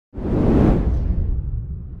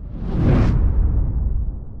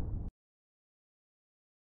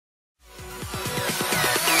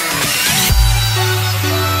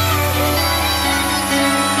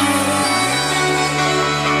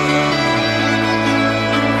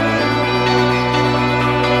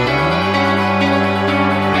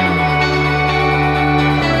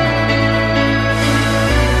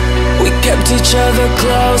each other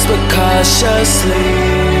close but cautiously.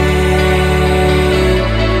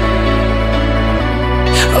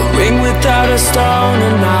 A ring without a stone,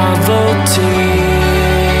 a novelty.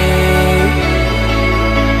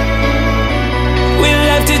 We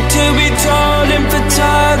left it to be told in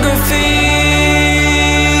photography.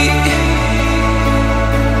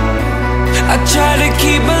 I try to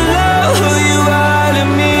keep below who you are to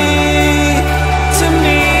me. To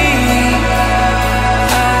me,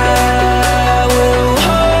 I will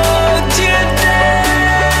hold you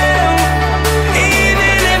down,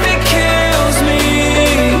 even if it kills me.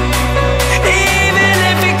 Even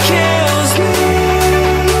if it kills me.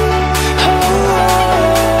 Oh,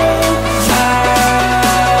 I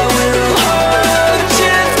will hold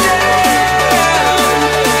you down,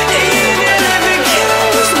 even if it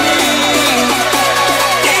kills me.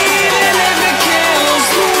 Even if it kills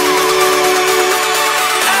me,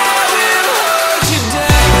 I will hold you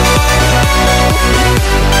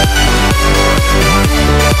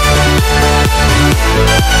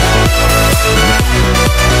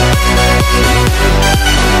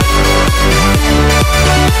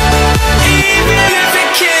even if it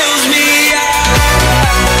kills me, I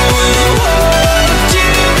will hold you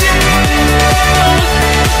down.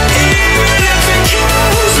 Even if it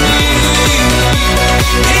kills me,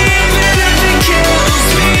 even if it kills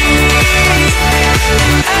me,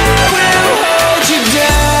 I will hold you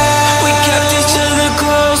down. We kept each other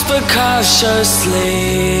close but cautiously.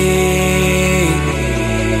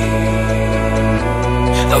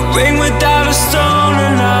 A ring without a stone, a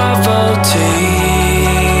novelty.